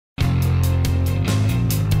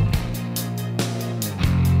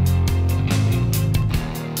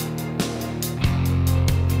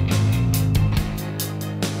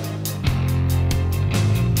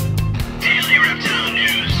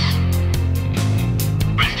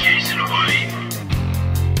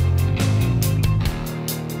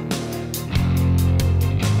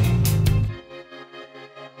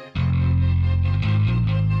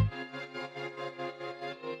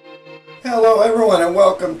and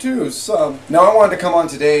welcome to some. Now I wanted to come on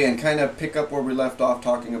today and kind of pick up where we left off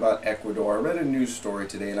talking about Ecuador. I read a news story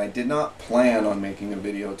today and I did not plan on making a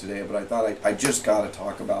video today, but I thought I just got to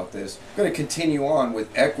talk about this. I'm going to continue on with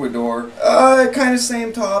Ecuador. Kind of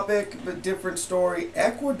same topic, but different story.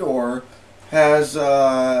 Ecuador has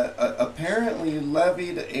apparently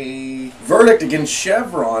levied a verdict against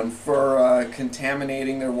Chevron for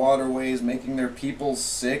contaminating their waterways, making their people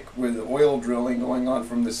sick with oil drilling going on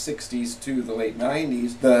from the 60s to the late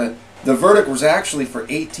 90s. The verdict was actually for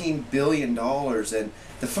 $18 billion, and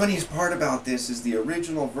the funniest part about this is the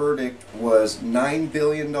original verdict was $9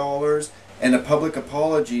 billion and a public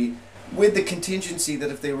apology, with the contingency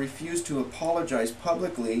that if they refused to apologize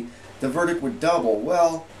publicly, the verdict would double.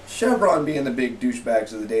 Well, Chevron, being the big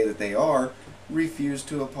douchebags of the day that they are, refused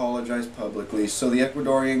to apologize publicly. So the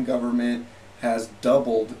Ecuadorian government has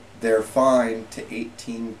doubled their fine to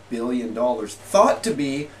 $18 billion. Thought to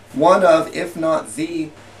be one of, if not the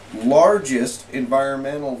largest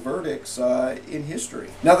environmental verdicts in history.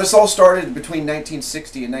 Now this all started between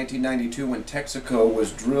 1960 and 1992 when Texaco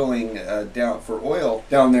was drilling down for oil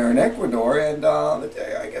down there in Ecuador, and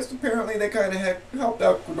I guess apparently they kind of helped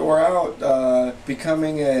Ecuador out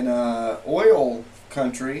becoming an oil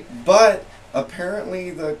country, but apparently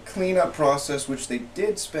the cleanup process, which they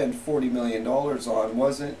did spend $40 million on,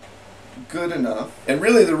 wasn't good enough. And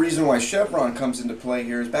really the reason why Chevron comes into play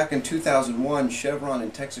here is back in 2001, Chevron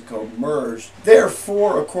and Texaco merged.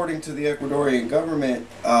 Therefore, according to the Ecuadorian government,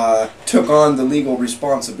 took on the legal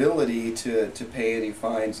responsibility to pay any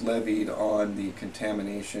fines levied on the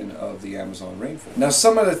contamination of the Amazon rainforest. Now,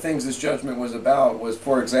 some of the things this judgment was about was,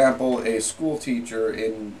 for example, a school teacher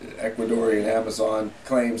in Ecuadorian Amazon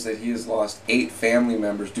claims that he has lost 8 family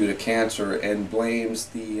members due to cancer and blames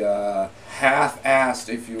the half-assed,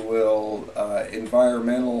 if you will,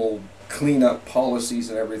 environmental cleanup policies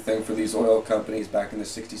and everything for these oil companies back in the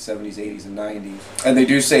 60s, 70s, 80s, and 90s. And they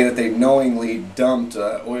do say that they knowingly dumped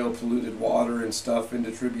oil-polluted water and stuff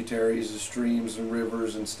into tributaries of streams and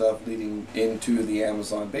rivers and stuff leading into the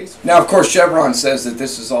Amazon basin. Now, of course, Chevron says that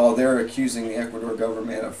this is all, they're accusing the Ecuador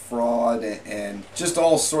government of fraud and just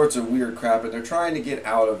all sorts of weird crap, and they're trying to get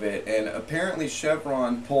out of it. And apparently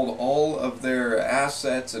Chevron pulled all of their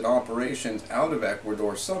assets and operations out of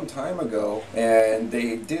Ecuador some time ago, and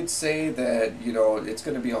they did say that, you know, it's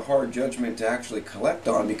going to be a hard judgment to actually collect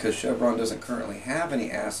on because Chevron doesn't currently have any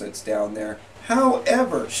assets down there.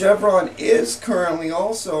 However, Chevron is currently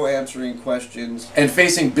also answering questions and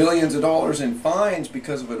facing billions of dollars in fines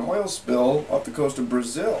because of an oil spill off the coast of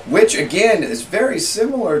Brazil, which again is very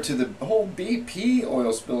similar to the whole BP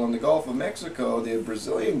oil spill in the Gulf of Mexico. The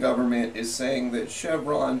Brazilian government is saying that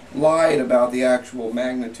Chevron lied about the actual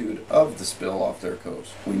magnitude of the spill off their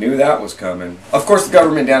coast. We knew that was coming. Of course, the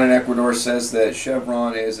government down in Ecuador says that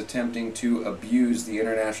Chevron is attempting to abuse the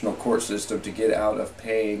international court system to get out of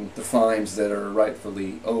paying the fines that are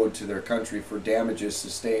rightfully owed to their country for damages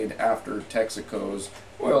sustained after Texaco's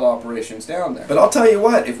oil operations down there. But I'll tell you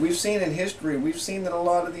what, if we've seen in history, we've seen that a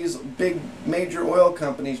lot of these big major oil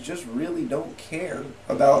companies just really don't care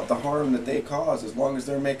about the harm that they cause as long as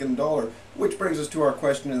they're making a dollar. Which brings us to our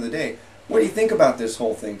question of the day. What do you think about this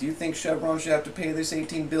whole thing? Do you think Chevron should have to pay this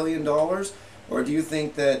 $18 billion? Or do you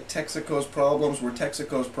think that Texaco's problems were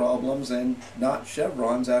Texaco's problems and not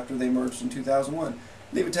Chevron's after they merged in 2001?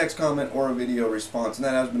 Leave a text comment or a video response, and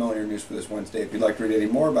that has been all your news for this Wednesday. If you'd like to read any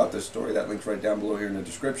more about this story, that link's right down below here in the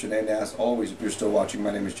description. And as always, if you're still watching,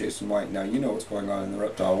 my name is Jason White. Now you know what's going on in the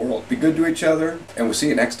reptile world. Be good to each other, and we'll see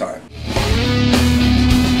you next time.